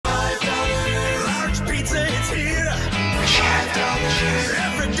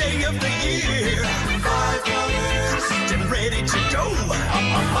of the year. $5. Get ready to go. $5.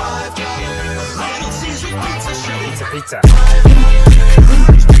 Little Caesar Pizza Show. Pizza. $5.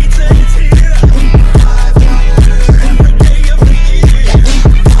 Pizza is here. $5. Every day of the year.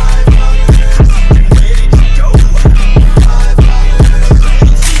 $5. Get ready to go. $5.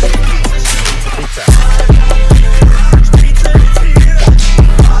 Little Caesar Pizza Show. Pizza. $5. Pizza is here.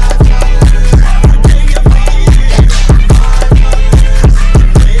 $5. Every day of the year. $5.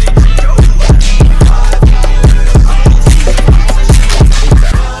 Get ready to go. $5. Little Caesar Pizza Show.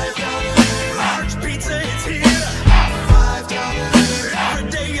 $5. Large pizza is here. $5. Every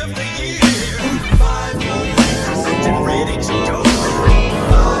day of the year. $5. Get ready to go.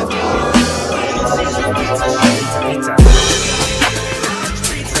 $5. Little Caesar Pizza Show. Pizza. Large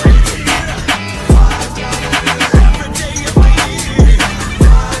pizza is here. $5. Every day of the year.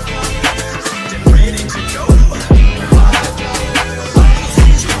 $5. Get ready to go. $5. Little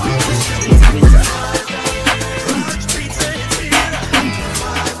Caesar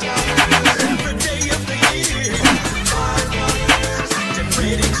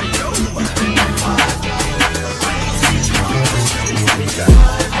Pizza Show.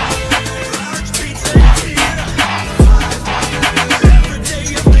 Large pizza is here. $5. Every day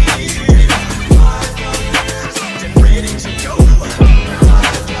of the year. $5. Get ready to go. $5.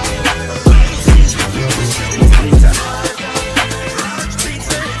 Little Caesar Pizza Show. Pizza. Large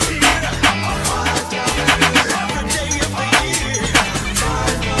pizza is here. $5. Every day of the year.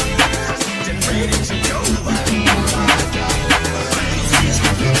 $5. Get ready to go. Little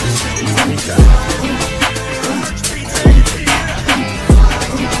Caesar Pizza Show. Pizza. Large pizza is here. $5.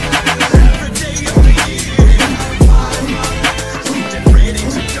 Every day of the year. $5. Get ready to go. Little Caesar Pizza Show. Pizza. Large pizza is here. $5. Every day of the year. $5. Get ready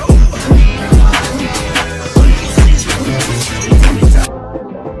to go. Little Caesar Pizza Show. Pizza.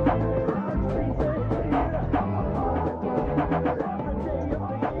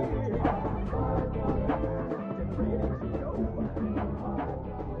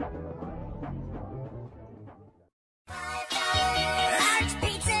 Large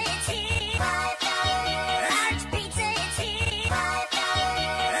pizza is here. Large pizza is here.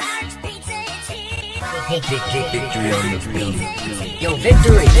 Large pizza is here. Victory on the beat. Yo,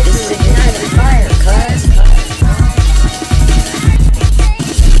 Victory, this is ignited fire, cuz.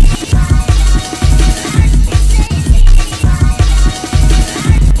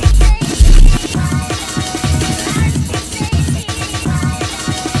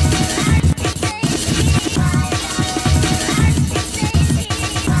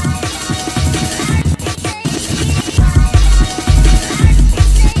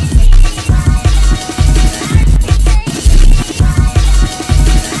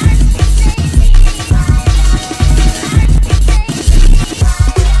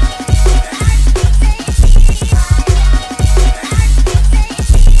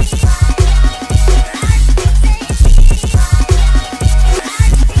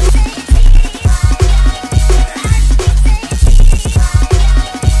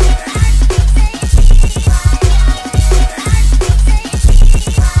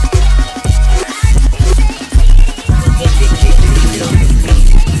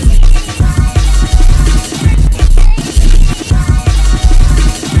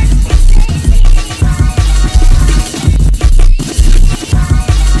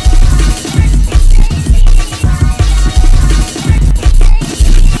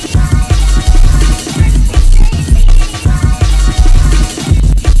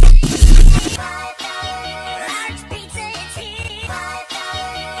 Large pizza is here. Large pizza is here.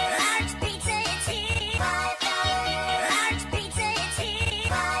 Large pizza is here.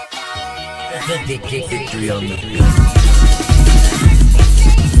 Victory on the beat.